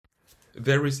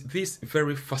There is this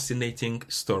very fascinating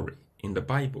story in the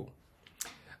Bible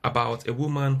about a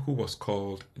woman who was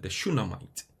called the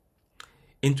Shunamite.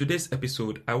 In today's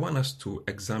episode, I want us to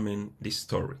examine this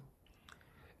story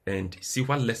and see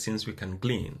what lessons we can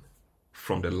glean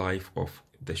from the life of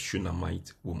the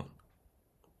Shunamite woman.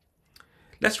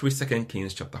 Let's read 2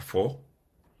 Kings chapter 4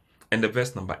 and the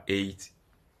verse number 8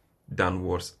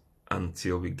 downwards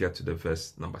until we get to the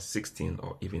verse number 16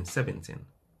 or even 17.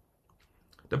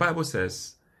 The Bible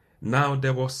says, "Now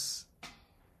there was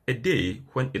a day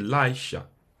when Elisha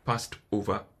passed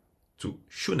over to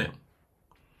Shunem,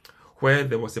 where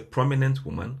there was a prominent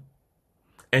woman,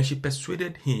 and she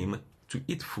persuaded him to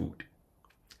eat food.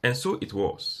 And so it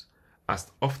was, as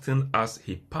often as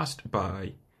he passed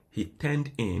by, he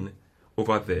turned in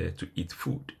over there to eat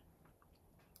food.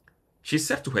 She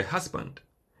said to her husband,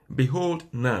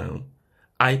 'Behold, now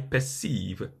I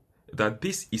perceive that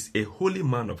this is a holy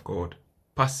man of God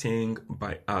passing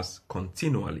by us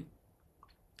continually.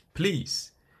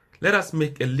 Please, let us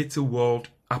make a little walled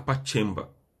upper chamber,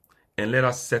 and let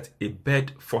us set a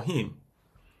bed for him,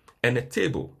 and a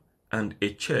table, and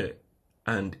a chair,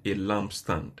 and a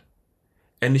lampstand.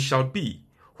 And it shall be,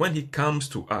 when he comes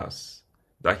to us,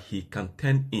 that he can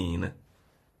turn in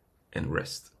and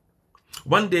rest.'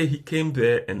 One day he came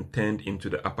there and turned into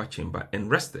the upper chamber and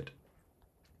rested.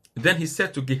 Then he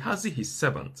said to Gehazi his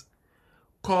servant,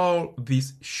 'Call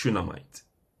this Shunamite.'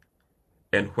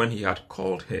 And when he had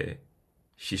called her,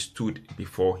 she stood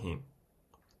before him.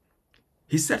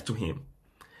 He said to him,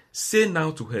 'Say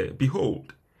now to her,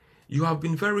 Behold, you have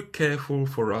been very careful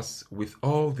for us with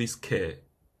all this care.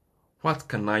 What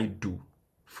can I do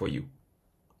for you?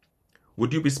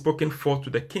 Would you be spoken for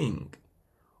to the king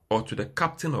or to the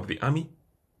captain of the army?'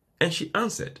 And she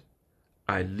answered,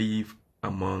 'I live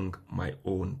among my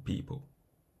own people.'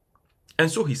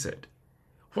 And so he said,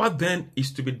 'What then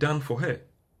is to be done for her?'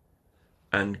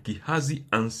 And Gehazi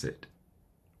answered,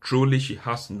 'Truly she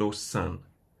has no son,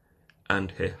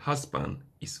 and her husband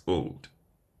is old.'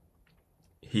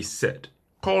 He said,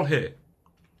 'Call her.'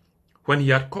 When he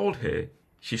had called her,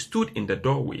 she stood in the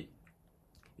doorway.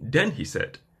 Then he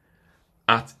said,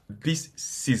 'At this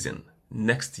season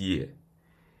next year,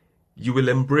 you will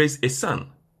embrace a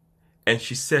son.' And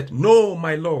she said, 'No,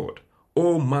 my lord,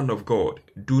 O man of God,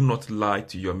 do not lie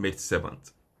to your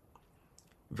maidservant.'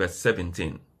 Verse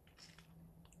 17.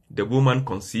 The woman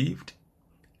conceived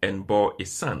and bore a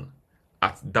son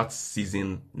at that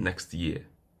season next year,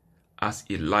 as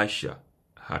Elisha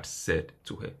had said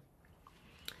to her."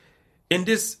 In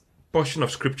this portion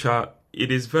of scripture,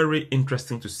 it is very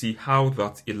interesting to see how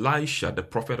that Elisha, the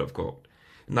prophet of God,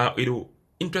 now it will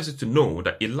interest you to know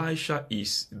that Elisha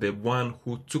is the one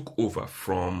who took over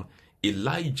from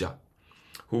Elijah,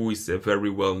 who is a very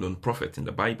well-known prophet in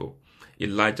the Bible.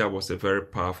 Elijah was a very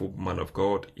powerful man of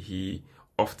God. He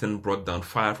often brought down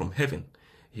fire from heaven.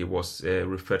 He was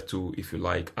referred to, if you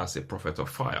like, as a prophet of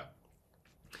fire.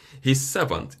 His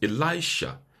servant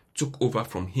Elisha took over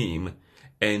from him,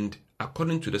 and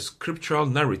according to the scriptural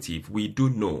narrative, we do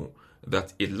know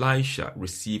that Elisha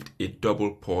received a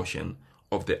double portion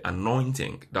of the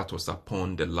anointing that was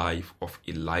upon the life of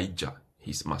Elijah,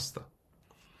 his master.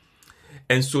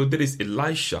 And so there is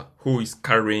Elisha who is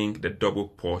carrying the double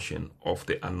portion of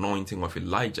the anointing of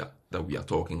Elijah that we are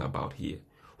talking about here,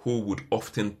 who would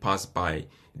often pass by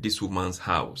this woman's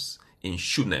house in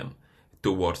Shunem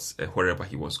towards wherever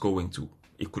he was going to.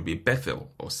 It could be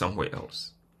Bethel or somewhere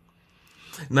else.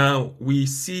 Now, we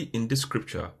see in this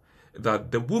scripture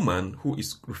that the woman who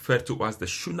is referred to as the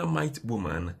Shunamite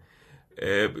woman,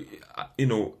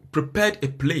 prepared a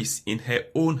place in her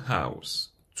own house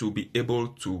to be able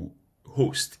to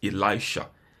host Elisha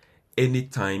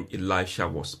anytime Elisha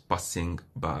was passing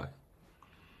by.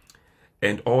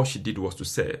 And all she did was to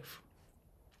serve.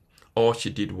 All she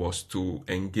did was to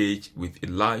engage with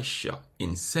Elisha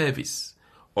in service.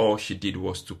 All she did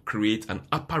was to create an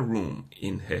upper room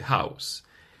in her house,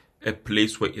 a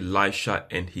place where Elisha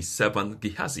and his servant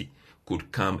Gehazi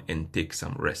could come and take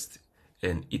some rest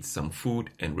and eat some food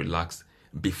and relax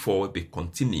before they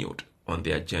continued on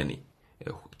their journey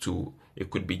to, it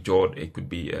could be Jordan, it could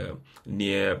be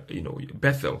near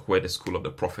Bethel, where the school of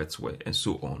the prophets were, and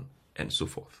so on and so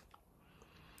forth.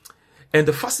 And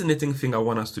the fascinating thing I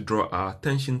want us to draw our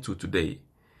attention to today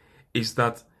is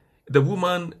that the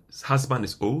woman's husband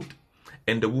is old,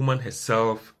 and the woman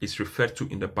herself is referred to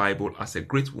in the Bible as a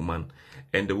great woman,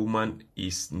 and the woman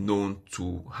is known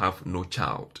to have no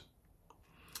child.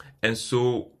 And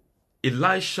so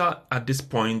Elisha at this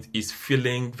point is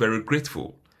feeling very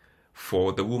grateful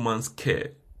for the woman's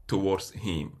care towards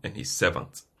him and his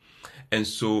servant. And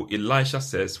so Elisha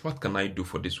says, what can I do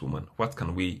for this woman? How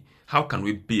can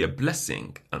we be a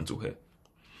blessing unto her?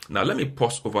 Now let me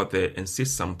pause over there and say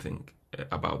something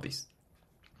about this.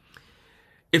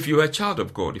 If you are a child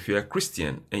of God, if you are a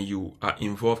Christian and you are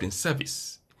involved in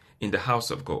service in the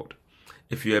house of God,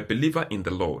 if you are a believer in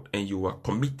the Lord and you are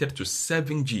committed to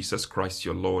serving Jesus Christ,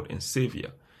 your Lord and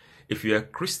Savior, if you are a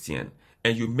Christian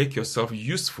and you make yourself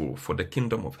useful for the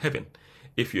kingdom of heaven,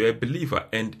 if you are a believer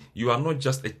and you are not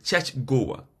just a church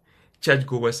goer,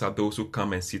 churchgoers are those who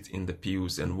come and sit in the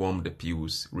pews and warm the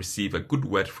pews, receive a good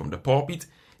word from the pulpit,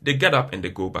 they get up and they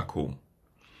go back home.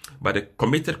 But a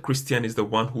committed Christian is the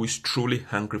one who is truly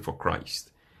hungry for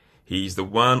Christ. He is the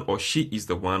one, or she is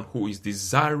the one, who is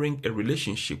desiring a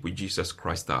relationship with Jesus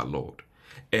Christ our Lord.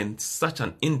 And such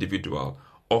an individual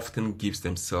often gives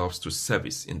themselves to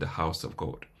service in the house of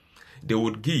God. They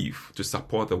would give to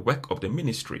support the work of the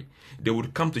ministry. They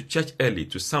would come to church early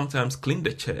to sometimes clean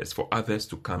the chairs for others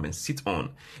to come and sit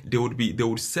on. They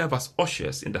would serve as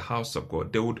ushers in the house of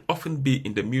God. They would often be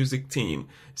in the music team,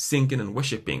 singing and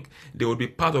worshiping. They would be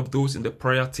part of those in the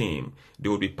prayer team. They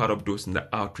would be part of those in the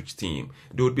outreach team.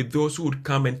 They would be those who would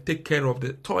come and take care of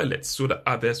the toilets so that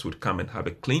others would come and have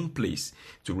a clean place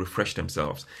to refresh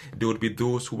themselves. They would be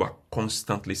those who are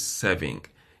constantly serving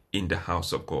in the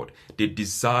house of God. They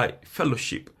desire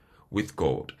fellowship with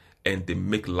God, and they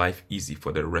make life easy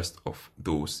for the rest of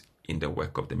those in the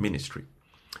work of the ministry.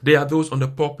 They are those on the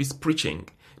pulpits preaching.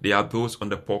 They are those on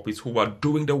the pulpits who are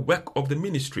doing the work of the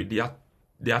ministry.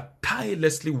 They are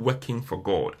tirelessly working for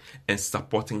God and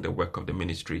supporting the work of the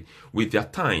ministry with their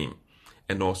time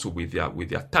and also with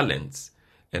their talents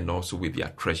and also with their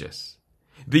treasures.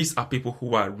 These are people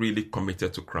who are really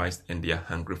committed to Christ and they are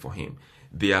hungry for Him.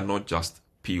 They are not just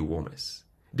pew warmers.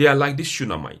 They are like this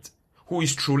Shunamite who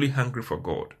is truly hungry for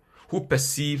God, who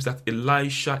perceives that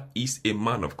Elisha is a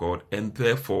man of God and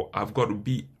therefore I've got to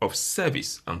be of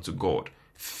service unto God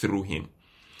through him.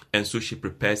 And so she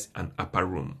prepares an upper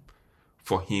room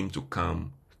for him to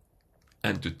come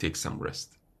and to take some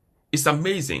rest. It's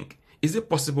amazing. Is it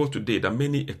possible today that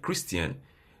many a Christian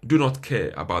do not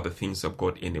care about the things of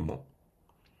God anymore?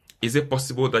 Is it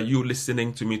possible that you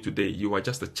listening to me today, you are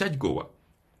just a churchgoer?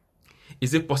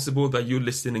 Is it possible that you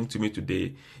listening to me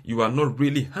today, you are not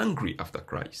really hungry after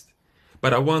Christ?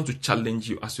 But I want to challenge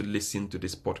you as you listen to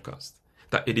this podcast,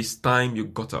 that it is time you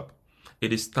got up.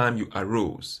 It is time you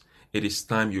arose. It is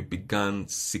time you began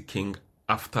seeking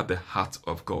after the heart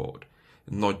of God,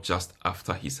 not just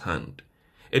after His hand.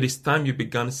 It is time you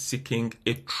began seeking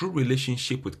a true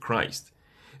relationship with Christ,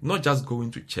 not just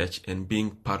going to church and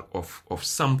being part of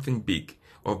something big,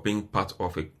 or being part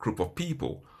of a group of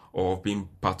people, or being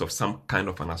part of some kind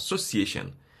of an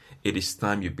association. It is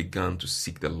time you began to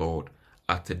seek the Lord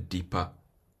at a deeper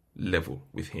level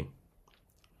with Him.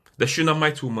 The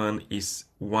Shunamite woman is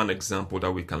one example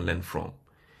that we can learn from.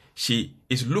 She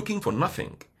is looking for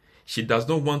nothing. She does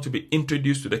not want to be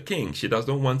introduced to the king. She does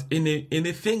not want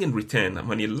anything in return. And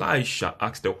when Elisha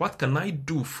asked her, what can I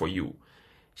do for you?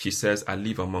 She says, I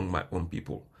live among my own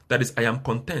people. That is, I am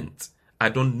content. I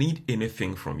don't need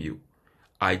anything from you.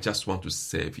 I just want to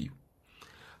serve you.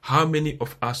 How many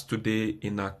of us today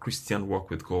in our Christian walk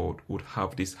with God would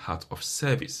have this heart of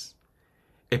service?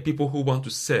 A people who want to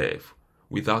serve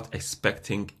without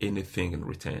expecting anything in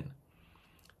return.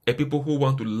 A people who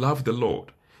want to love the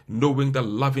Lord, knowing that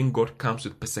loving God comes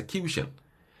with persecution,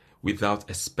 without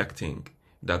expecting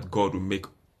that God will make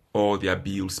all their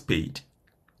bills paid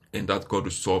and that God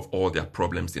will solve all their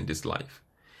problems in this life.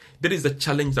 That is the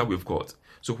challenge that we've got.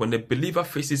 So when a believer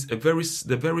faces the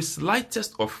very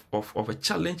slightest of a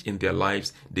challenge in their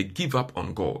lives, they give up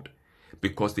on God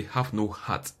because they have no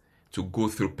heart to go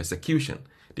through persecution.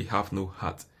 They have no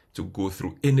heart to go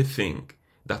through anything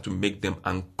that will make them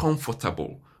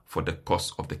uncomfortable for the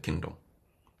cause of the kingdom.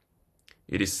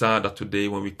 It is sad that today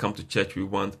when we come to church, we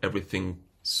want everything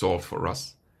solved for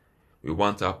us. We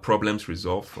want our problems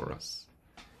resolved for us.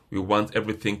 We want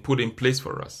everything put in place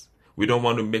for us. We don't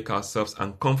want to make ourselves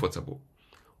uncomfortable.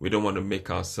 We don't want to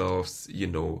make ourselves,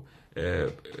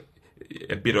 a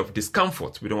bit of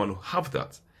discomfort. We don't want to have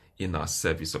that in our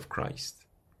service of Christ.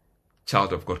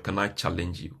 Child of God, can I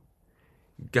challenge you?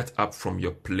 Get up from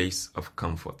your place of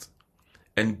comfort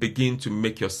and begin to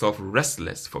make yourself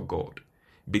restless for God.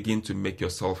 Begin to make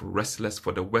yourself restless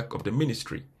for the work of the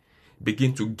ministry.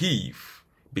 Begin to give.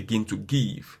 Begin to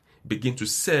give. Begin to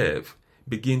serve.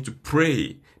 Begin to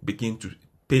pray. Begin to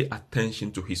pay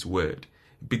attention to His word.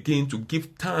 Begin to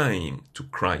give time to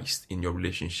Christ in your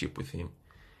relationship with Him.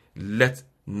 Let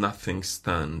nothing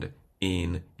stand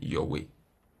in your way.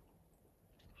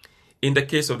 In the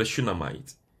case of the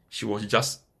Shunamite, she was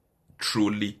just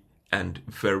truly and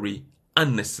very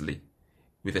honestly,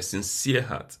 with a sincere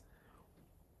heart,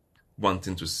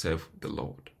 wanting to serve the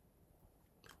Lord.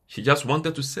 She just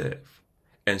wanted to serve,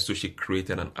 and so she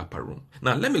created an upper room.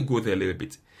 Now, let me go there a little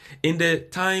bit. In the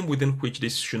time within which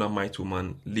this Shunamite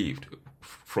woman lived,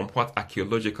 from what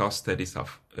archaeological studies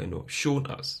have shown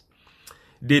us,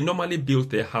 they normally built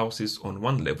their houses on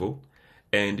one level,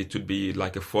 and it would be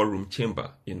like a 4-room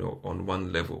chamber, on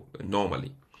one level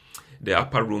normally. The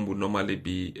upper room would normally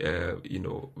be,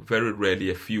 very rarely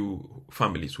a few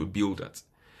families would build that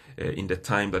in the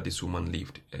time that this woman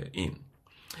lived in.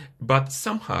 But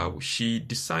somehow she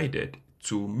decided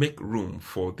to make room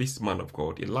for this man of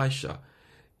God, Elisha,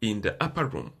 in the upper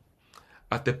room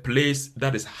at a place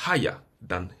that is higher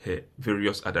than her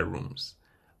various other rooms,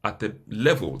 at a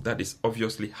level that is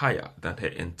obviously higher than her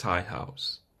entire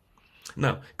house.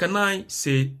 Now, can I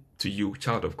say to you,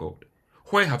 child of God,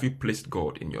 where have you placed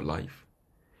God in your life?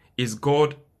 Is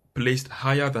God placed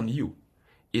higher than you?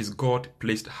 Is God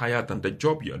placed higher than the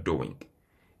job you are doing?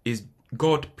 Is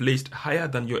God placed higher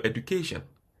than your education?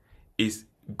 Is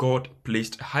God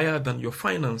placed higher than your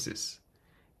finances?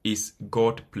 Is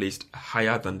God placed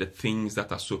higher than the things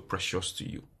that are so precious to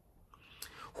you?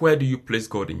 Where do you place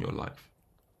God in your life?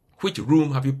 Which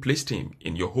room have you placed him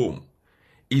in your home?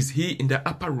 Is he in the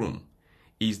upper room?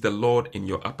 Is the Lord in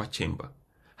your upper chamber?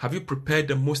 Have you prepared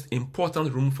the most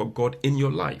important room for God in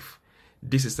your life?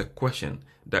 This is a question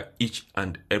that each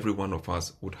and every one of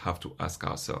us would have to ask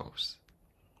ourselves.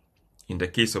 In the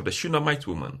case of the Shunamite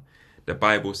woman, the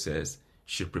Bible says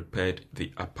she prepared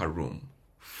the upper room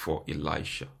for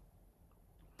Elisha.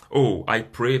 Oh, I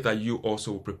pray that you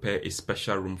also will prepare a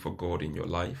special room for God in your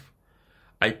life.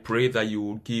 I pray that you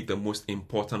will give the most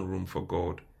important room for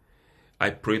God.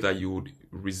 I pray that you would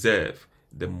reserve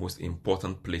the most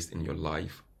important place in your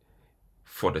life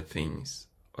for the things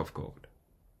of God.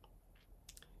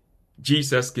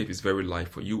 Jesus gave his very life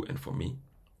for you and for me.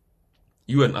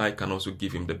 You and I can also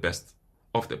give him the best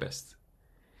of the best.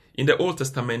 In the Old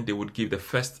Testament, they would give the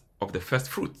first of the first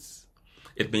fruits.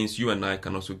 It means you and I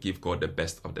can also give God the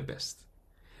best of the best.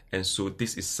 And so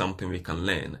this is something we can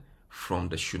learn from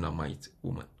the Shunamite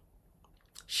woman.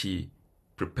 She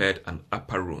prepared an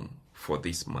upper room for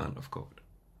this man of God.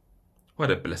 What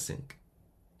a blessing.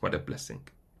 What a blessing.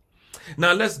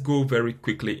 Now let's go very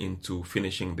quickly into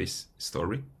finishing this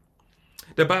story.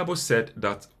 The Bible said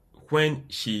that when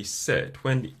the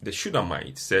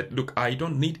Shunamite said, look, I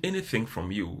don't need anything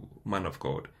from you, man of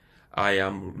God. I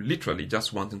am literally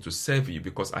just wanting to serve you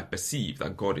because I perceive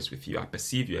that God is with you. I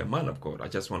perceive you're a man of God. I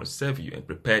just want to serve you and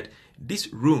prepared this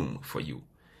room for you.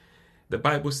 The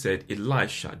Bible said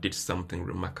Elisha did something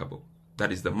remarkable.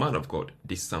 That is, the man of God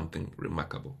did something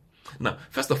remarkable. Now,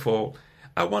 first of all,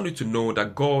 I want you to know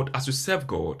that God, as you serve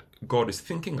God, God is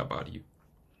thinking about you.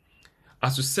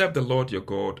 As you serve the Lord your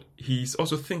God, he's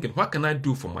also thinking, what can I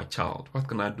do for my child? What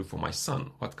can I do for my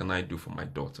son? What can I do for my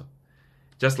daughter?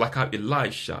 Just like how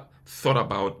Elisha thought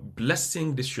about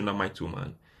blessing this Shunamite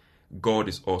woman, God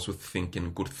is also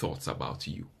thinking good thoughts about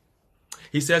you.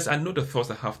 He says, I know the thoughts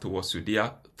I have towards you. They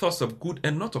are thoughts of good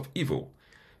and not of evil,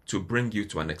 to bring you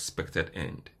to an expected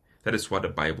end. That is what the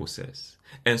Bible says.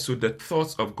 And so the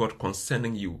thoughts of God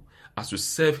concerning you, as you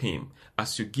serve him,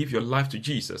 as you give your life to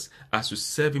Jesus, as you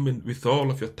serve him with all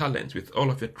of your talents, with all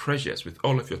of your treasures, with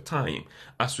all of your time,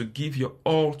 as you give your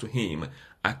all to him,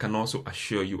 I can also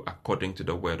assure you, according to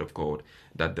the word of God,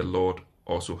 that the Lord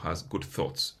also has good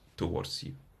thoughts towards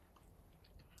you.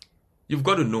 You've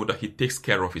got to know that he takes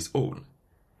care of his own,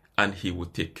 and he will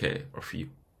take care of you.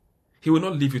 He will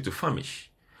not leave you to famish.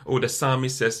 Oh, the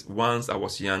psalmist says, once I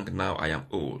was young, now I am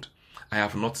old. I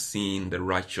have not seen the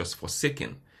righteous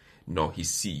forsaken, nor his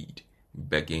seed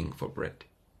begging for bread.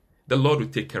 The Lord will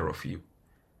take care of you.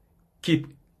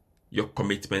 Keep your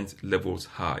commitment levels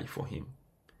high for him.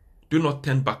 Do not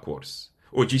turn backwards.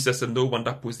 Oh, Jesus said, no one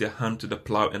that puts their hand to the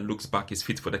plow and looks back is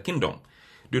fit for the kingdom.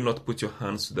 Do not put your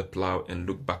hands to the plow and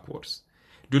look backwards.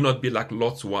 Do not be like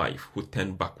Lot's wife who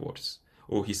turned backwards.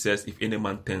 Oh, he says, if any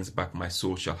man turns back, my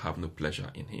soul shall have no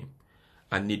pleasure in him.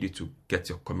 I need you to get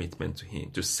your commitment to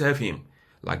him, to serve him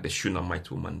like the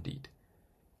Shunamite woman did,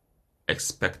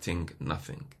 expecting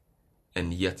nothing,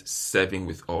 and yet serving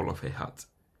with all of her heart.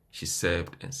 She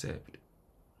served and served.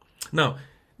 Now,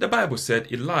 the Bible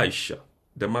said Elisha,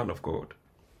 the man of God,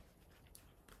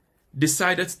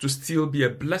 decided to still be a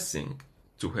blessing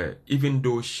to her, even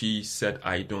though she said,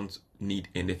 I don't need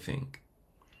anything.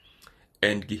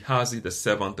 And Gehazi, the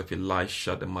servant of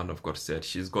Elisha, the man of God, said,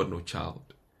 she's got no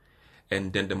child.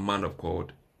 And then the man of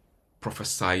God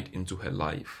prophesied into her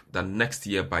life that next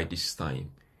year by this time,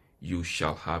 you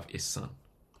shall have a son.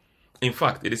 In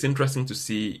fact, it is interesting to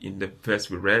see in the verse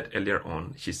we read earlier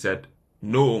on, she said,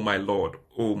 No, my Lord,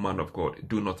 O man of God,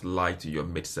 do not lie to your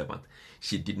maidservant.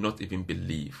 She did not even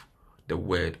believe the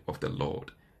word of the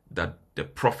Lord that the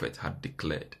prophet had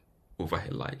declared over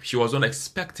her life. She was not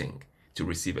expecting to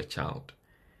receive a child,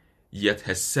 yet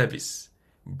her service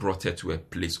brought her to a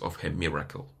place of her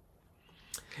miracle.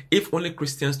 If only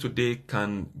Christians today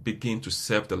can begin to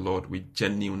serve the Lord with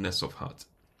genuineness of heart,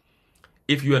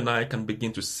 if you and I can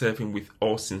begin to serve him with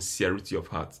all sincerity of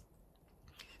heart,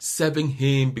 serving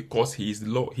him because he is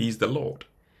the Lord,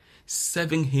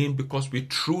 serving him because we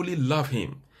truly love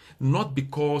him, not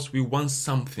because we want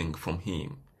something from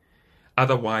him.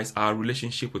 Otherwise, our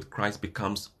relationship with Christ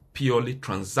becomes purely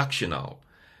transactional,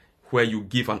 where you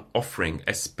give an offering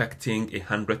expecting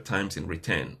 100 times in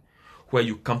return, where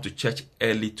you come to church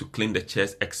early to clean the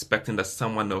chairs expecting that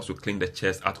someone else will clean the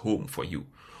chairs at home for you,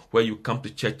 where you come to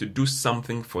church to do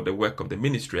something for the work of the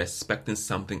ministry expecting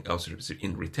something else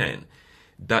in return.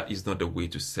 That is not the way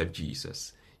to serve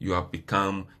Jesus. You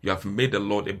have made the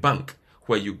Lord a bank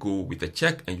where you go with a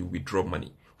check and you withdraw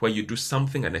money, where you do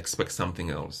something and expect something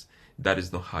else. That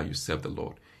is not how you serve the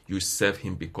Lord. You serve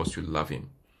him because you love him.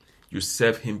 You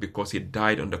serve him because he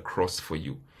died on the cross for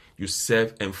you. You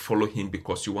serve and follow him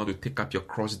because you want to take up your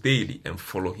cross daily and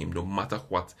follow him no matter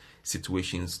what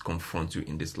situations confront you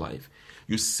in this life.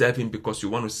 You serve him because you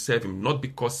want to serve him, not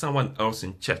because someone else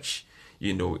in church,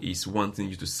 is wanting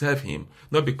you to serve him,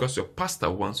 not because your pastor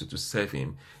wants you to serve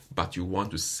him, but you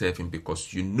want to serve him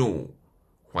because you know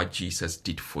what Jesus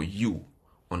did for you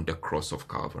on the cross of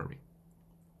Calvary.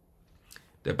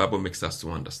 The Bible makes us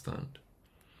to understand.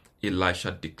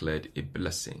 Elisha declared a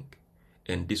blessing,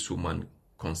 and this woman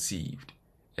conceived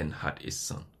and had a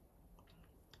son.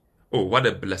 Oh, what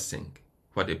a blessing!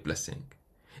 What a blessing.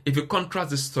 If you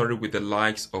contrast this story with the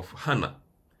likes of Hannah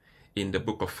in the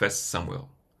book of 1 Samuel,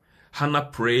 Hannah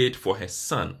prayed for her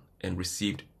son and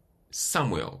received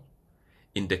Samuel.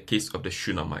 In the case of the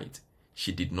Shunamite,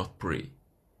 she did not pray.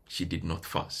 She did not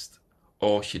fast.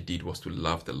 All she did was to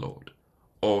love the Lord.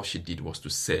 All she did was to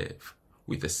serve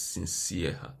with a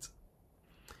sincere heart.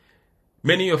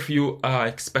 Many of you are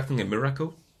expecting a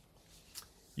miracle.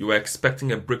 You are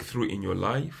expecting a breakthrough in your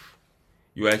life.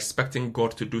 You are expecting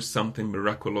God to do something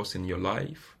miraculous in your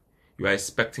life. You are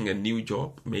expecting a new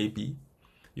job, maybe.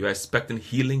 You are expecting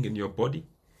healing in your body.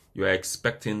 You are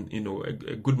expecting,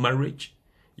 a good marriage.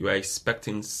 You are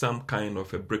expecting some kind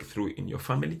of a breakthrough in your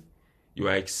family. You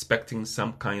are expecting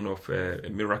some kind of a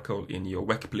miracle in your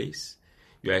workplace.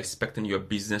 You are expecting your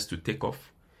business to take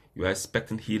off. You are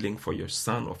expecting healing for your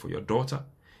son or for your daughter.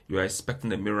 You are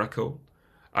expecting a miracle.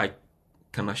 I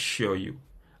can assure you,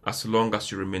 as long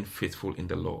as you remain faithful in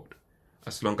the Lord,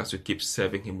 as long as you keep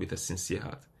serving him with a sincere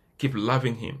heart, keep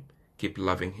loving him,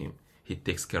 he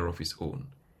takes care of his own.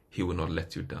 He will not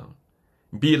let you down.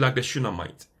 Be like the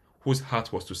Shunamite, whose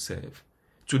heart was to serve.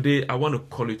 Today, I want to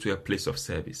call you to a place of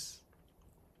service.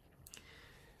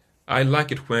 I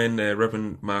like it when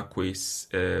Reverend Marquis,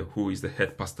 who is the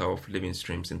head pastor of Living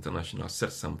Streams International,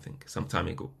 said something some time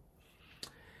ago.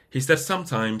 He said,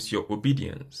 sometimes your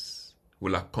obedience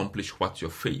will accomplish what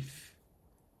your faith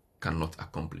cannot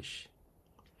accomplish.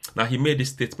 Now, he made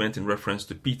this statement in reference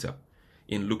to Peter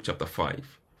in Luke chapter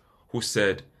 5, who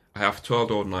said, I have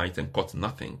toiled all night and caught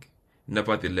nothing.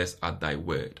 Nevertheless, at thy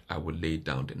word, I will lay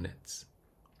down the nets.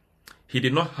 He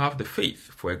did not have the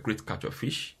faith for a great catch of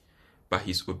fish, but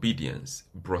his obedience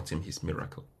brought him his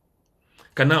miracle.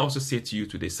 Can I also say to you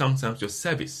today, sometimes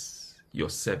your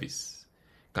service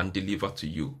can deliver to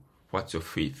you what your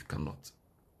faith cannot.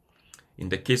 In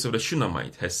the case of the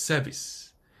Shunamite, her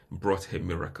service brought her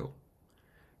miracle.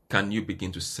 Can you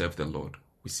begin to serve the Lord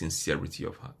with sincerity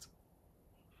of heart?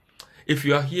 If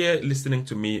you are here listening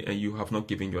to me and you have not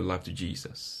given your life to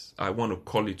Jesus, I want to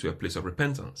call you to a place of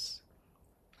repentance.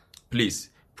 Please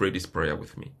pray this prayer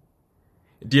with me.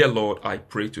 Dear Lord, I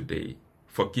pray today,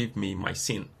 forgive me my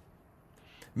sin.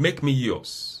 Make me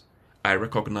yours. I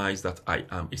recognize that I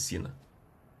am a sinner.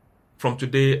 From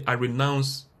today, I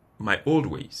renounce my old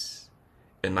ways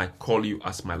and I call you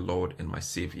as my Lord and my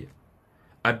Savior.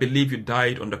 I believe you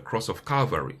died on the cross of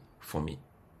Calvary for me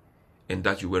and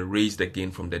that you were raised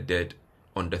again from the dead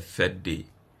on the third day,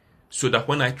 so that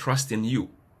when I trust in you,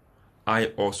 I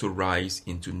also rise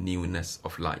into newness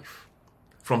of life.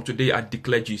 From today, I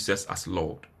declare Jesus as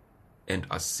Lord and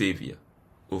as Savior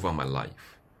over my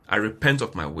life. I repent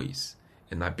of my ways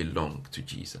and I belong to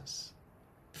Jesus.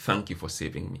 Thank you for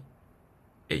saving me.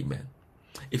 Amen.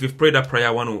 If you've prayed that prayer,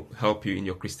 I want to help you in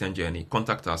your Christian journey.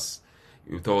 Contact us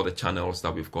with all the channels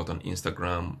that we've got on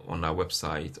Instagram, on our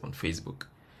website, on Facebook,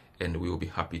 and we will be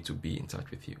happy to be in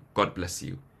touch with you. God bless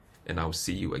you, and I will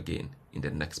see you again in the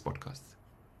next podcast.